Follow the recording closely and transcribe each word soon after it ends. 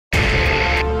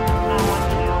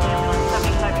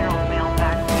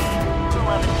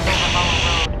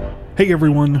Hey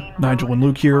everyone, Nigel and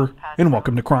Luke here, and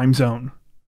welcome to Crime Zone.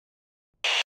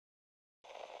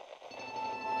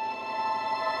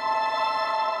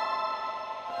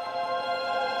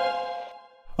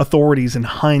 Authorities in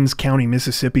Hinds County,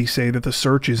 Mississippi say that the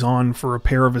search is on for a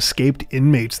pair of escaped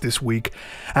inmates this week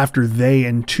after they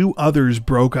and two others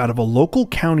broke out of a local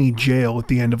county jail at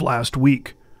the end of last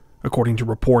week. According to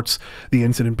reports, the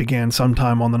incident began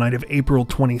sometime on the night of April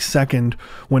 22nd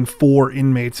when four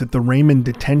inmates at the Raymond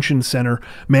Detention Center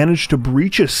managed to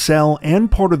breach a cell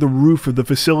and part of the roof of the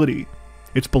facility.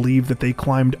 It's believed that they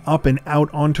climbed up and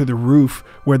out onto the roof,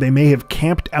 where they may have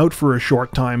camped out for a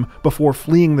short time before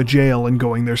fleeing the jail and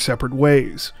going their separate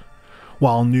ways.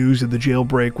 While news of the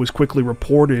jailbreak was quickly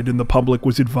reported and the public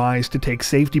was advised to take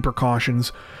safety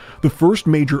precautions, the first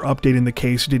major update in the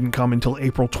case didn't come until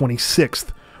April 26th,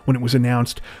 when it was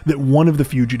announced that one of the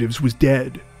fugitives was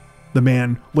dead. The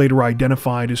man, later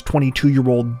identified as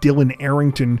 22-year-old Dylan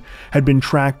Arrington, had been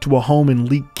tracked to a home in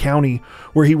Leake County,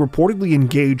 where he reportedly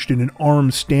engaged in an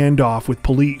armed standoff with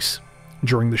police.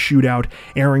 During the shootout,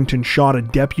 Arrington shot a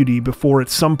deputy before at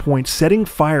some point setting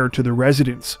fire to the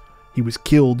residence. He was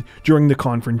killed during the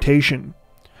confrontation.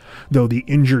 Though the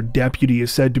injured deputy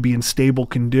is said to be in stable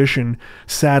condition,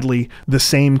 sadly, the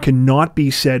same cannot be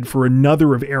said for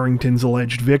another of Arrington's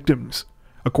alleged victims.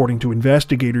 According to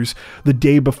investigators, the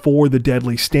day before the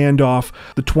deadly standoff,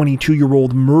 the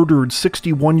 22-year-old murdered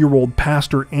 61-year-old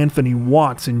Pastor Anthony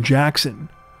Watts in Jackson.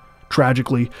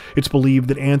 Tragically, it's believed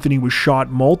that Anthony was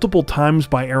shot multiple times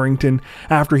by Arrington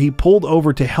after he pulled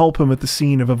over to help him at the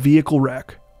scene of a vehicle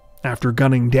wreck. After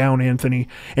gunning down Anthony,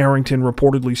 Arrington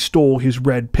reportedly stole his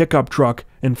red pickup truck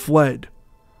and fled.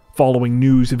 Following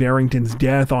news of Arrington's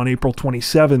death on April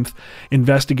 27th,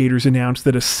 investigators announced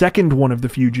that a second one of the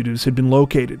fugitives had been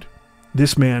located.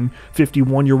 This man,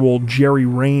 51-year-old Jerry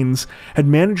Raines, had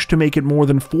managed to make it more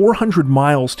than 400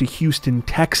 miles to Houston,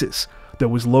 Texas, that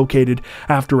was located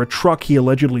after a truck he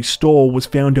allegedly stole was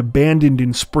found abandoned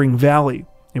in Spring Valley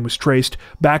and was traced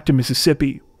back to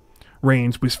Mississippi.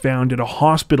 Raines was found at a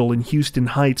hospital in Houston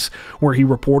Heights, where he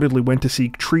reportedly went to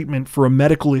seek treatment for a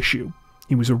medical issue.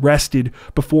 He was arrested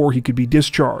before he could be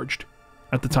discharged.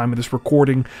 At the time of this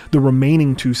recording, the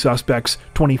remaining two suspects,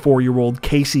 24-year-old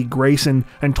Casey Grayson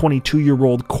and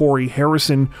 22-year-old Corey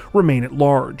Harrison, remain at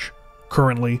large.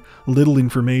 Currently, little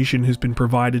information has been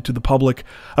provided to the public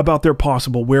about their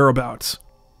possible whereabouts.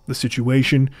 The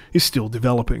situation is still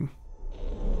developing.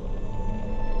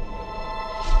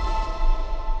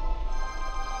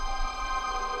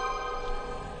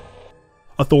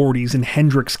 Authorities in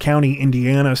Hendricks County,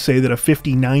 Indiana say that a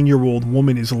 59-year-old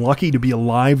woman is lucky to be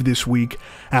alive this week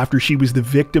after she was the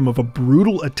victim of a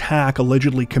brutal attack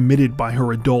allegedly committed by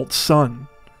her adult son.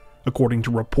 According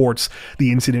to reports,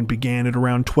 the incident began at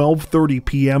around 12:30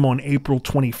 p.m. on April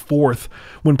 24th,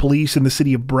 when police in the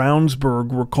city of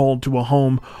Brownsburg were called to a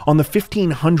home on the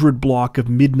 1500 block of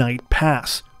Midnight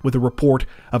Pass with a report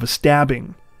of a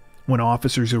stabbing. When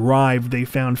officers arrived, they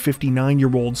found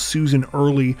 59-year-old Susan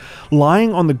Early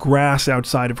lying on the grass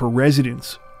outside of her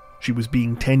residence. She was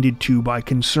being tended to by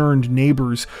concerned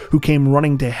neighbors who came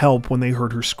running to help when they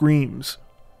heard her screams.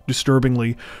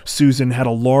 Disturbingly, Susan had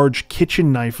a large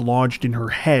kitchen knife lodged in her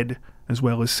head, as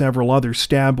well as several other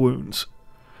stab wounds.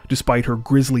 Despite her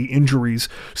grisly injuries,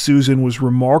 Susan was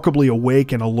remarkably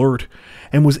awake and alert,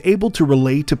 and was able to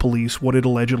relate to police what had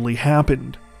allegedly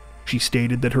happened. She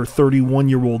stated that her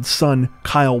 31-year-old son,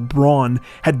 Kyle Braun,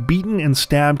 had beaten and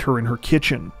stabbed her in her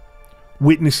kitchen.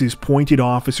 Witnesses pointed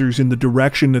officers in the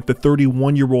direction that the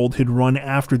 31-year-old had run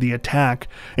after the attack,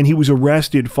 and he was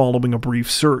arrested following a brief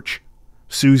search.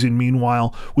 Susan,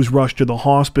 meanwhile, was rushed to the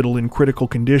hospital in critical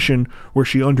condition, where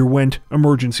she underwent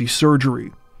emergency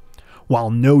surgery.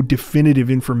 While no definitive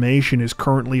information is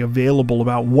currently available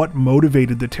about what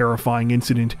motivated the terrifying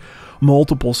incident,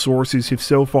 multiple sources have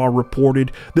so far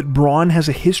reported that Braun has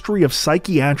a history of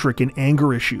psychiatric and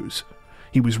anger issues.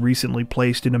 He was recently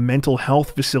placed in a mental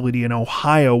health facility in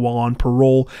Ohio while on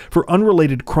parole for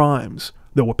unrelated crimes,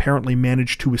 though apparently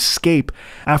managed to escape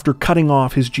after cutting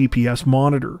off his GPS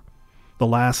monitor. The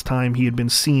last time he had been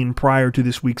seen prior to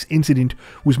this week's incident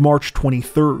was March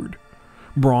 23rd.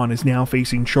 Braun is now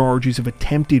facing charges of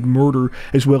attempted murder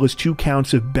as well as 2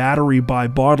 counts of battery by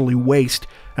bodily waste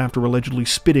after allegedly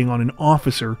spitting on an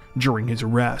officer during his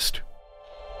arrest.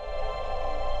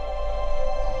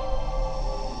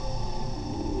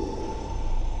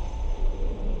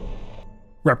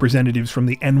 Representatives from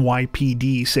the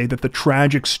NYPD say that the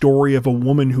tragic story of a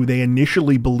woman who they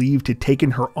initially believed had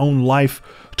taken her own life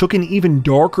took an even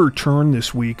darker turn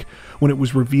this week when it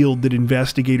was revealed that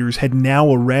investigators had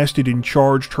now arrested and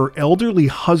charged her elderly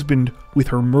husband with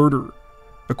her murder.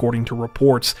 According to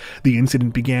reports, the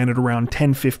incident began at around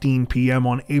 10:15 p.m.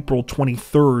 on April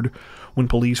 23rd, when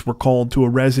police were called to a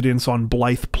residence on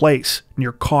Blythe Place,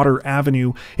 near Cotter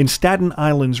Avenue in Staten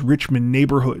Island's Richmond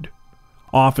neighborhood.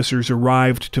 Officers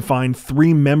arrived to find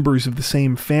 3 members of the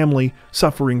same family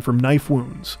suffering from knife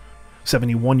wounds.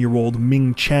 71-year-old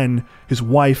Ming Chen, his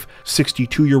wife,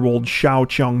 62-year-old Xiao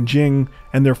Qiangjing,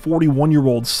 and their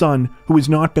 41-year-old son, who has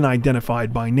not been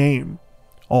identified by name.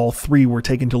 All 3 were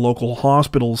taken to local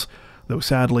hospitals, though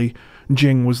sadly,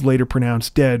 Jing was later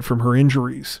pronounced dead from her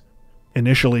injuries.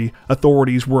 Initially,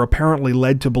 authorities were apparently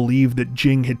led to believe that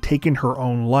Jing had taken her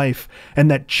own life, and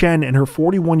that Chen and her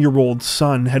 41-year-old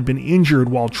son had been injured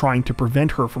while trying to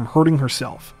prevent her from hurting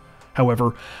herself.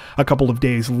 However, a couple of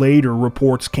days later,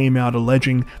 reports came out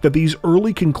alleging that these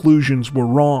early conclusions were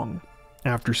wrong.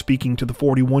 After speaking to the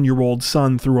 41-year-old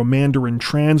son through a Mandarin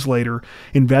translator,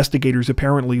 investigators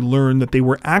apparently learned that they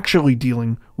were actually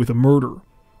dealing with a murder.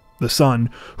 The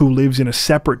son, who lives in a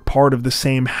separate part of the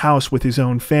same house with his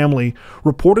own family,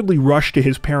 reportedly rushed to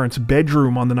his parents'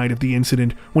 bedroom on the night of the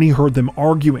incident when he heard them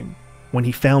arguing. When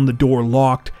he found the door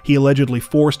locked, he allegedly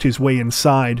forced his way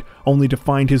inside, only to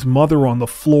find his mother on the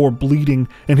floor bleeding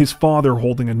and his father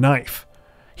holding a knife.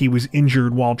 He was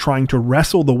injured while trying to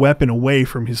wrestle the weapon away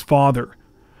from his father.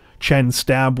 Chen's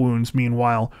stab wounds,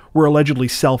 meanwhile, were allegedly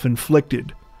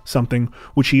self-inflicted, something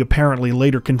which he apparently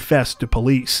later confessed to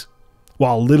police.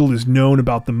 While little is known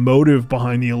about the motive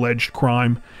behind the alleged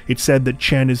crime, it's said that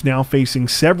Chen is now facing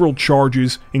several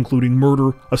charges, including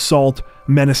murder, assault,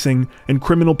 menacing, and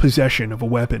criminal possession of a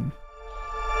weapon.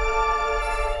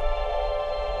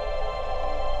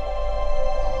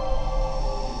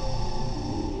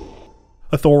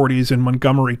 Authorities in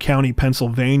Montgomery County,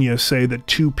 Pennsylvania say that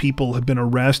 2 people have been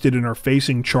arrested and are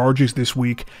facing charges this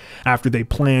week after they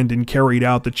planned and carried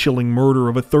out the chilling murder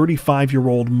of a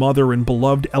 35-year-old mother and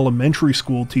beloved elementary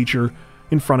school teacher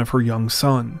in front of her young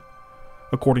son.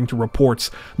 According to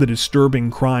reports, the disturbing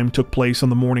crime took place on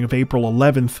the morning of April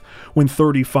 11th, when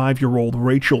 35-year-old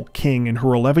Rachel King and her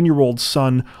 11-year-old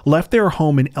son left their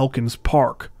home in Elkins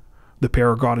Park. The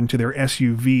pair got into their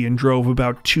SUV and drove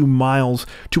about 2 miles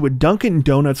to a Dunkin'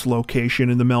 Donuts location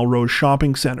in the Melrose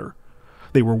Shopping Center.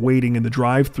 They were waiting in the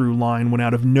drive-thru line when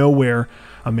out of nowhere,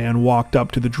 a man walked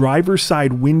up to the driver's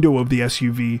side window of the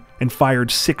SUV and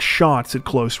fired 6 shots at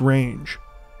close range.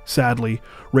 Sadly,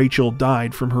 Rachel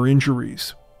died from her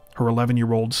injuries. Her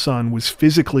 11-year-old son was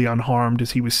physically unharmed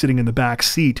as he was sitting in the back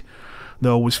seat,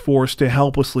 though was forced to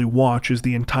helplessly watch as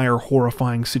the entire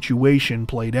horrifying situation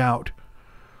played out.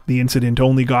 The incident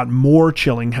only got more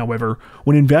chilling, however,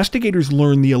 when investigators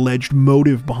learned the alleged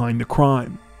motive behind the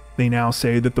crime. They now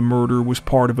say that the murder was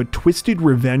part of a twisted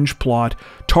revenge plot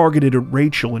targeted at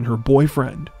Rachel and her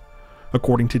boyfriend.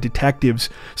 According to detectives,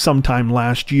 sometime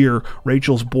last year,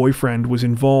 Rachel's boyfriend was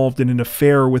involved in an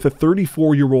affair with a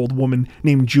 34-year-old woman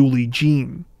named Julie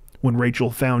Jean. When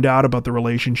Rachel found out about the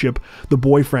relationship, the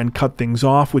boyfriend cut things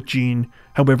off with Jean.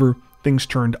 However, things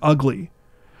turned ugly.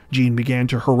 Jean began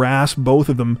to harass both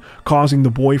of them, causing the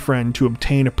boyfriend to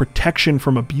obtain a protection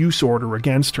from abuse order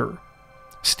against her.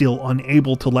 Still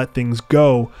unable to let things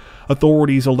go,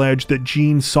 authorities allege that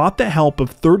Jean sought the help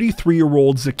of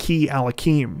 33-year-old Zaki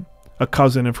Alakim, a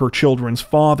cousin of her children's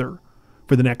father.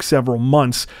 For the next several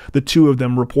months, the 2 of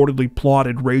them reportedly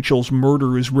plotted Rachel's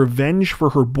murder as revenge for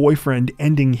her boyfriend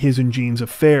ending his and Jean's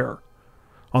affair.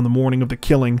 On the morning of the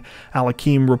killing,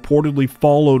 Alakim reportedly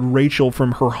followed Rachel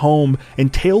from her home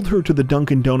and tailed her to the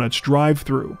Dunkin' Donuts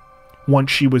drive-thru.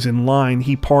 Once she was in line,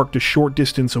 he parked a short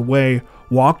distance away,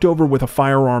 walked over with a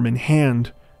firearm in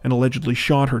hand, and allegedly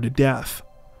shot her to death.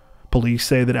 Police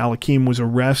say that Alakim was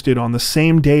arrested on the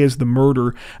same day as the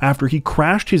murder after he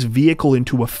crashed his vehicle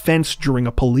into a fence during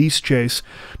a police chase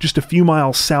just a few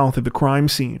miles south of the crime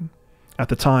scene. At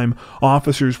the time,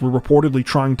 officers were reportedly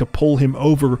trying to pull him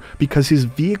over because his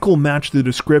vehicle matched the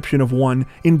description of one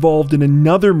involved in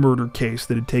another murder case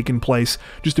that had taken place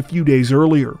just a few days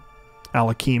earlier.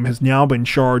 Alakim has now been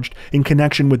charged in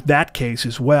connection with that case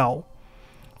as well.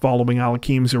 Following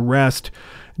Alakim's arrest,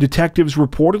 detectives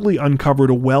reportedly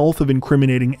uncovered a wealth of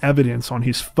incriminating evidence on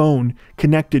his phone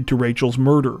connected to Rachel's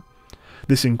murder.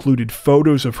 This included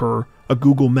photos of her, a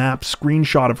Google Maps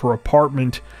screenshot of her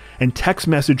apartment, and text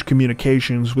message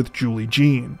communications with Julie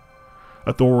Jean.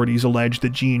 Authorities allege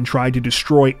that Jean tried to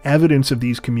destroy evidence of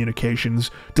these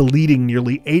communications, deleting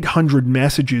nearly 800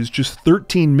 messages just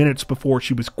 13 minutes before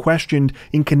she was questioned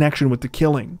in connection with the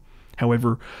killing.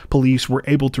 However, police were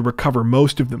able to recover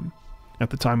most of them. At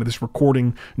the time of this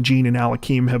recording, Jean and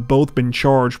Alakim have both been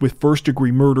charged with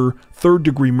first-degree murder,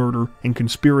 third-degree murder, and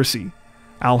conspiracy.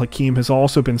 Al-Hakim has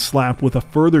also been slapped with a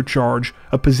further charge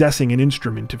of possessing an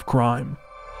instrument of crime.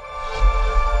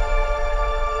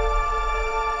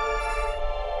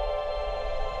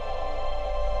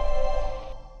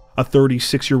 A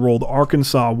 36-year-old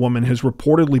Arkansas woman has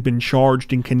reportedly been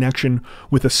charged in connection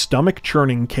with a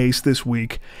stomach-churning case this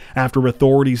week after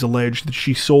authorities alleged that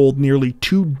she sold nearly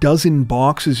 24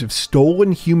 boxes of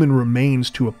stolen human remains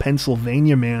to a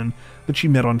Pennsylvania man that she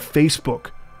met on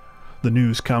Facebook. The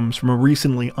news comes from a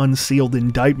recently unsealed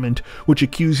indictment which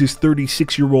accuses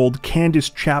 36-year-old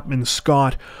Candace Chapman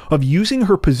Scott of using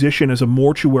her position as a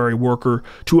mortuary worker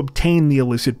to obtain the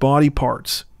illicit body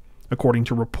parts. According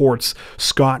to reports,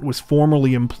 Scott was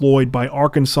formerly employed by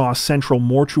Arkansas Central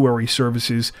Mortuary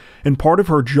Services, and part of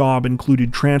her job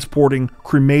included transporting,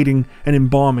 cremating, and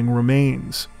embalming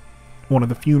remains. One of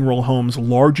the funeral home's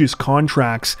largest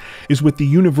contracts is with the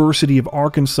University of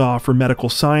Arkansas for Medical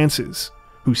Sciences,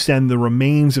 who send the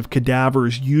remains of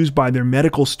cadavers used by their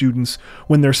medical students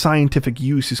when their scientific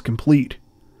use is complete.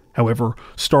 However,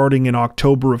 starting in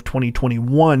October of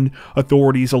 2021,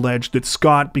 authorities alleged that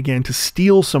Scott began to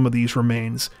steal some of these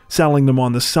remains, selling them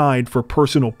on the side for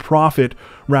personal profit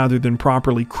rather than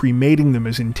properly cremating them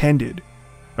as intended.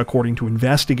 According to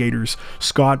investigators,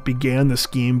 Scott began the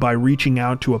scheme by reaching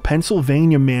out to a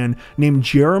Pennsylvania man named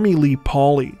Jeremy Lee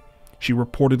Pauley. She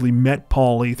reportedly met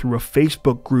Pauley through a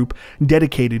Facebook group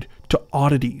dedicated to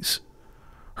oddities.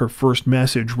 Her first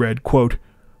message read, quote,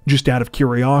 "Just out of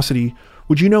curiosity,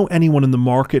 would you know anyone in the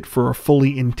market for a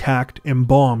fully intact,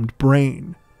 embalmed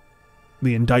brain?"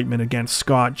 The indictment against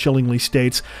Scott chillingly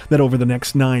states that over the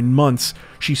next 9 months,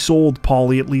 she sold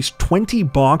Pauley at least 20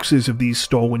 boxes of these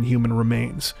stolen human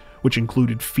remains, which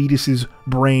included fetuses,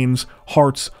 brains,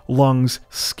 hearts, lungs,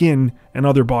 skin, and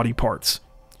other body parts.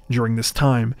 During this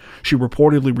time, she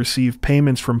reportedly received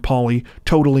payments from Pauley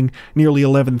totaling nearly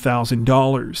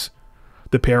 $11,000.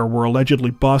 The pair were allegedly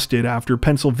busted after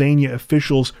Pennsylvania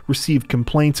officials received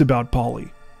complaints about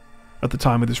Pauley. At the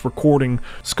time of this recording,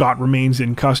 Scott remains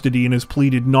in custody and has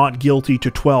pleaded not guilty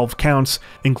to 12 counts,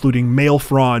 including mail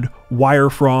fraud, wire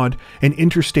fraud, and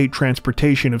interstate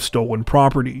transportation of stolen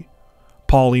property.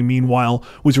 Pauley, meanwhile,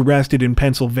 was arrested in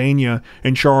Pennsylvania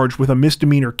and charged with a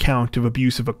misdemeanor count of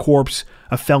abuse of a corpse,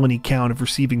 a felony count of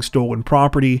receiving stolen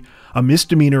property, a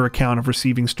misdemeanor count of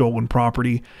receiving stolen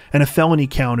property, and a felony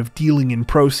count of dealing in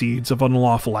proceeds of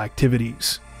unlawful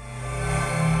activities.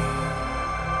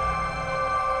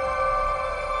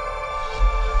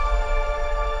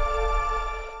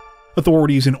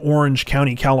 Authorities in Orange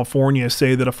County, California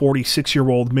say that a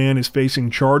 46-year-old man is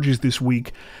facing charges this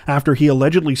week after he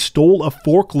allegedly stole a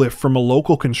forklift from a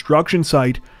local construction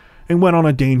site and went on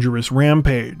a dangerous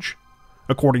rampage.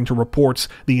 According to reports,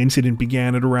 the incident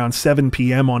began at around 7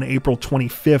 p.m. on April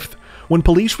 25th, when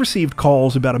police received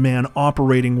calls about a man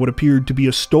operating what appeared to be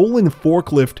a stolen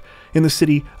forklift in the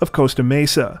city of Costa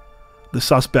Mesa. The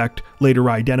suspect, later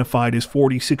identified as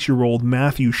 46-year-old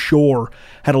Matthew Shore,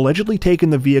 had allegedly taken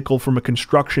the vehicle from a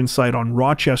construction site on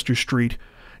Rochester Street,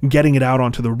 getting it out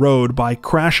onto the road by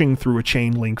crashing through a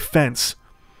chain-link fence.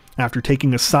 After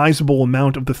taking a sizable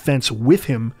amount of the fence with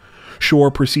him, Shore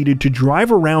proceeded to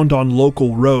drive around on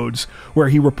local roads, where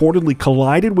he reportedly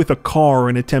collided with a car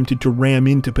and attempted to ram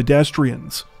into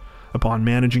pedestrians. Upon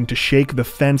managing to shake the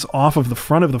fence off of the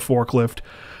front of the forklift,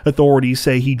 authorities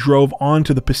say he drove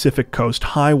onto the Pacific Coast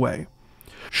Highway.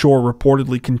 Shore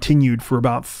reportedly continued for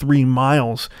about 3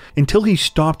 miles until he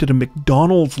stopped at a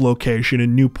McDonald's location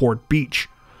in Newport Beach.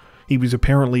 He was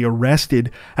apparently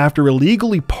arrested after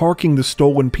illegally parking the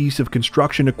stolen piece of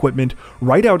construction equipment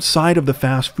right outside of the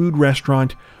fast food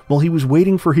restaurant while he was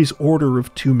waiting for his order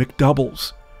of 2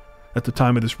 McDoubles. At the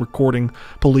time of this recording,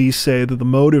 police say that the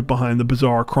motive behind the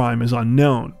bizarre crime is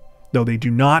unknown, though they do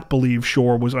not believe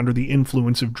Shore was under the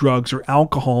influence of drugs or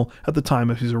alcohol at the time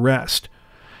of his arrest.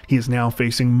 He is now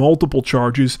facing multiple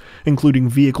charges, including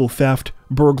vehicle theft,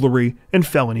 burglary, and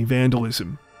felony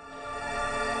vandalism.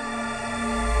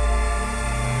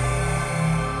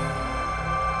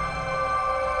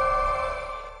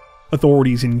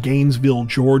 Authorities in Gainesville,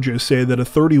 Georgia say that a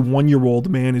 31-year-old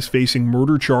man is facing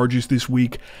murder charges this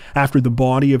week after the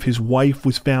body of his wife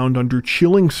was found under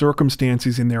chilling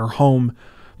circumstances in their home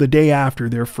the day after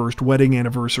their first wedding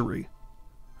anniversary.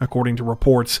 According to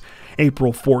reports,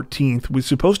 April 14th was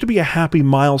supposed to be a happy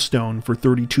milestone for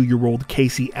 32-year-old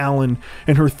Casey Allen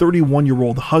and her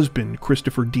 31-year-old husband,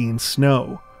 Christopher Dean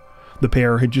Snow. The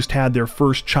pair had just had their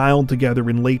first child together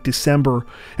in late December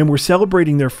and were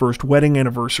celebrating their first wedding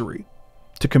anniversary.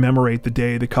 To commemorate the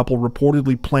day, the couple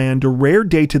reportedly planned a rare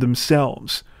day to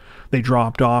themselves. They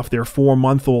dropped off their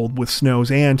 4-month-old with Snow's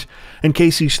aunt, and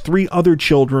Casey's 3 other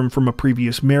children from a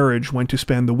previous marriage went to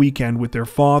spend the weekend with their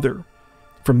father.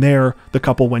 From there, the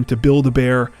couple went to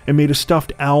Build-A-Bear and made a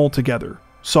stuffed owl together,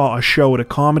 saw a show at a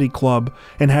comedy club,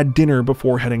 and had dinner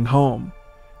before heading home.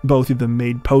 Both of them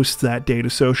made posts that day to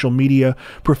social media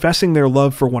professing their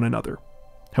love for one another.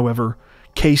 However,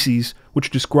 Casey's, which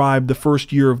described the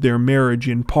first year of their marriage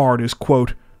in part as,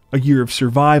 quote, a year of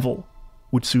survival,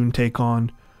 would soon take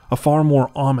on a far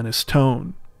more ominous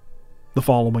tone. The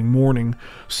following morning,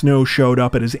 Snow showed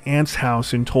up at his aunt's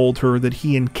house and told her that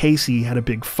he and Casey had a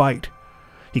big fight.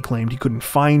 He claimed he couldn't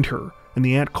find her, and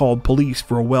the aunt called police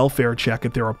for a welfare check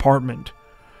at their apartment.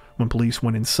 When police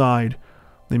went inside,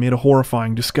 they made a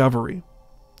horrifying discovery.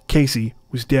 Casey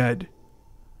was dead.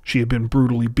 She had been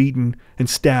brutally beaten and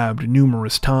stabbed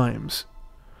numerous times.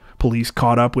 Police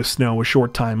caught up with Snow a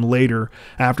short time later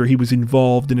after he was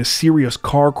involved in a serious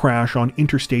car crash on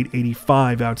Interstate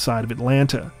 85 outside of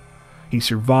Atlanta. He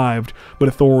survived, but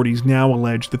authorities now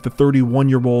allege that the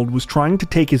 31-year-old was trying to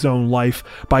take his own life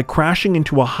by crashing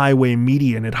into a highway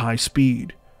median at high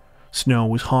speed. Snow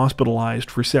was hospitalized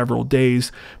for several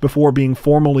days before being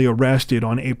formally arrested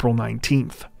on April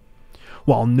 19th.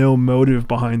 While no motive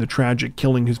behind the tragic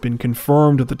killing has been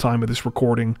confirmed at the time of this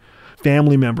recording,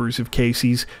 family members of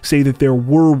Casey's say that there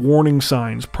were warning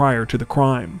signs prior to the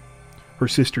crime. Her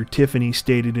sister Tiffany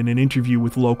stated in an interview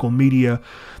with local media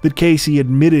that Casey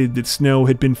admitted that Snow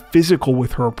had been physical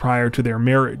with her prior to their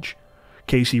marriage.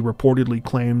 Casey reportedly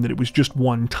claimed that it was just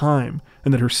one time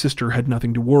and that her sister had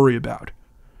nothing to worry about.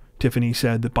 Tiffany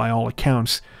said that by all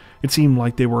accounts, it seemed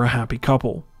like they were a happy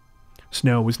couple.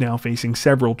 Snow is now facing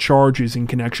several charges in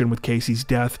connection with Casey's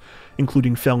death,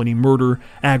 including felony murder,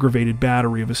 aggravated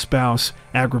battery of a spouse,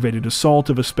 aggravated assault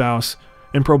of a spouse,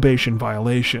 and probation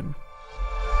violation.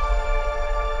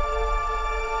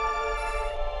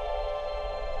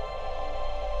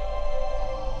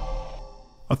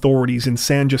 Authorities in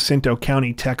San Jacinto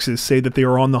County, Texas, say that they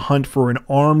are on the hunt for an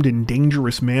armed and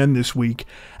dangerous man this week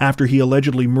after he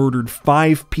allegedly murdered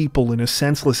 5 people in a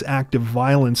senseless act of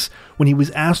violence when he was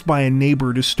asked by a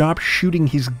neighbor to stop shooting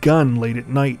his gun late at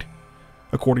night.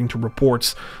 According to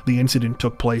reports, the incident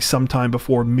took place sometime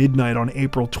before midnight on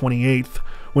April 28th,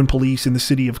 when police in the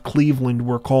city of Cleveland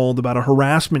were called about a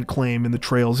harassment claim in the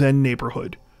Trails End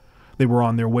neighborhood. They were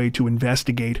on their way to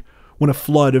investigate when a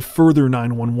flood of further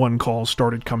 911 calls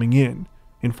started coming in,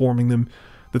 informing them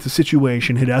that the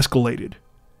situation had escalated.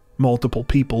 Multiple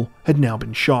people had now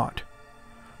been shot.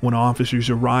 When officers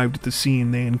arrived at the scene,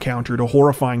 they encountered a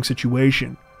horrifying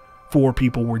situation. 4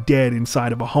 people were dead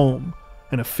inside of a home,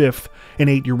 and a 5th, an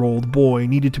 8-year-old boy,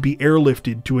 needed to be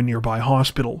airlifted to a nearby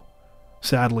hospital.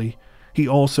 Sadly, he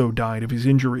also died of his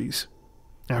injuries.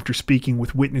 After speaking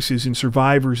with witnesses and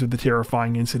survivors of the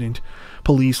terrifying incident,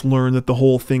 police learned that the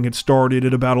whole thing had started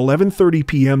at about 11:30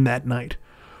 p.m. that night,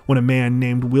 when a man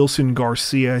named Wilson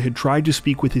Garcia had tried to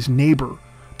speak with his neighbor,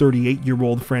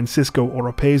 38-year-old Francisco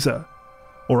Oropeza.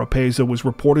 Oropeza was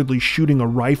reportedly shooting a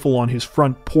rifle on his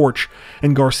front porch,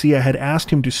 and Garcia had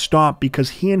asked him to stop because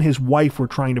he and his wife were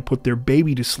trying to put their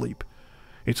baby to sleep.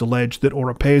 It's alleged that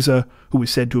Oropeza, who was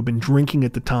said to have been drinking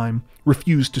at the time,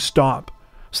 refused to stop,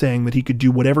 saying that he could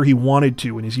do whatever he wanted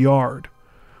to in his yard.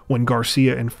 When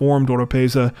Garcia informed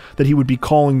Oropeza that he would be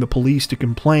calling the police to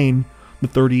complain, the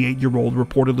 38-year-old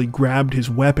reportedly grabbed his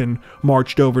weapon,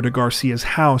 marched over to Garcia's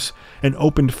house, and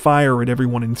opened fire at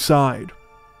everyone inside.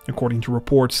 According to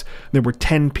reports, there were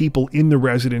 10 people in the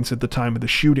residence at the time of the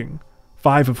shooting,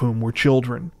 5 of whom were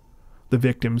children. The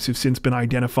victims have since been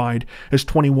identified as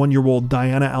 21-year-old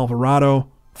Diana Alvarado,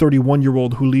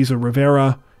 31-year-old Julissa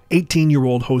Rivera,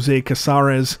 18-year-old Jose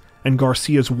Casares, and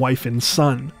Garcia's wife and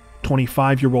son,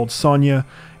 25-year-old Sonia,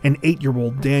 and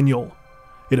 8-year-old Daniel.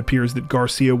 It appears that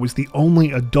Garcia was the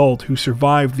only adult who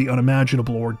survived the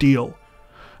unimaginable ordeal.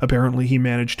 Apparently, he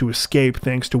managed to escape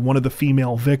thanks to one of the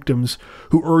female victims,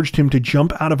 who urged him to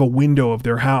jump out of a window of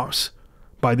their house.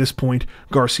 By this point,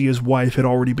 Garcia's wife had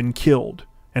already been killed,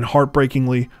 and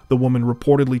heartbreakingly, the woman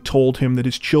reportedly told him that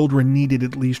his children needed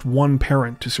at least one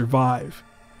parent to survive.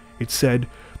 It's said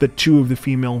that 2 of the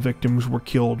female victims were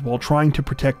killed while trying to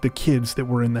protect the kids that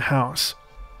were in the house.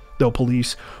 Though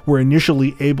police were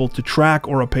initially able to track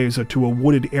Oropeza to a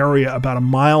wooded area about a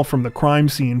mile from the crime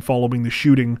scene following the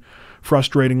shooting,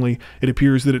 frustratingly, it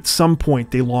appears that at some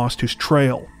point they lost his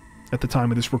trail. At the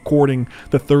time of this recording,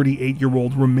 the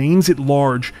 38-year-old remains at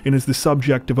large and is the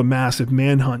subject of a massive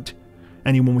manhunt.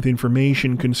 Anyone with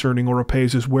information concerning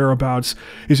Oropeza's whereabouts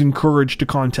is encouraged to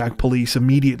contact police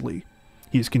immediately.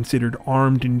 He is considered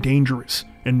armed and dangerous,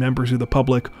 and members of the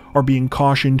public are being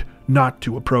cautioned not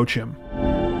to approach him.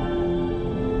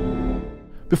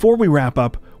 Before we wrap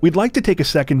up, we'd like to take a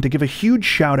second to give a huge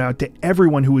shout out to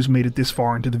everyone who has made it this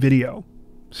far into the video.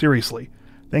 Seriously,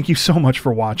 thank you so much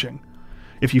for watching.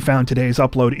 If you found today's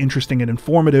upload interesting and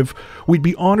informative, we'd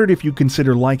be honored if you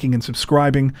consider liking and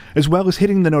subscribing, as well as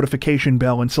hitting the notification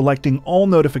bell and selecting all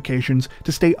notifications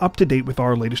to stay up to date with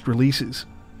our latest releases.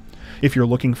 If you're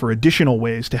looking for additional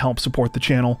ways to help support the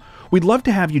channel, we'd love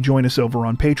to have you join us over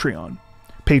on Patreon.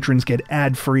 Patrons get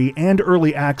ad-free and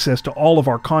early access to all of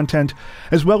our content,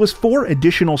 as well as 4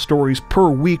 additional stories per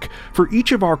week for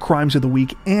each of our Crimes of the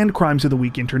Week and Crimes of the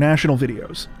Week International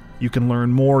videos. You can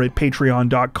learn more at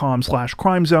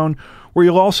patreon.com/crimezone, where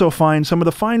you'll also find some of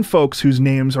the fine folks whose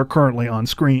names are currently on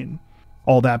screen.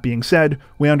 All that being said,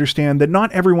 we understand that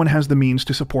not everyone has the means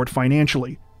to support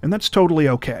financially, and that's totally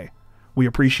okay. We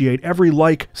appreciate every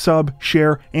like, sub,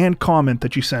 share, and comment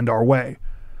that you send our way.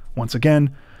 Once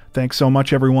again, thanks so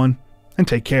much everyone, and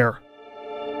take care.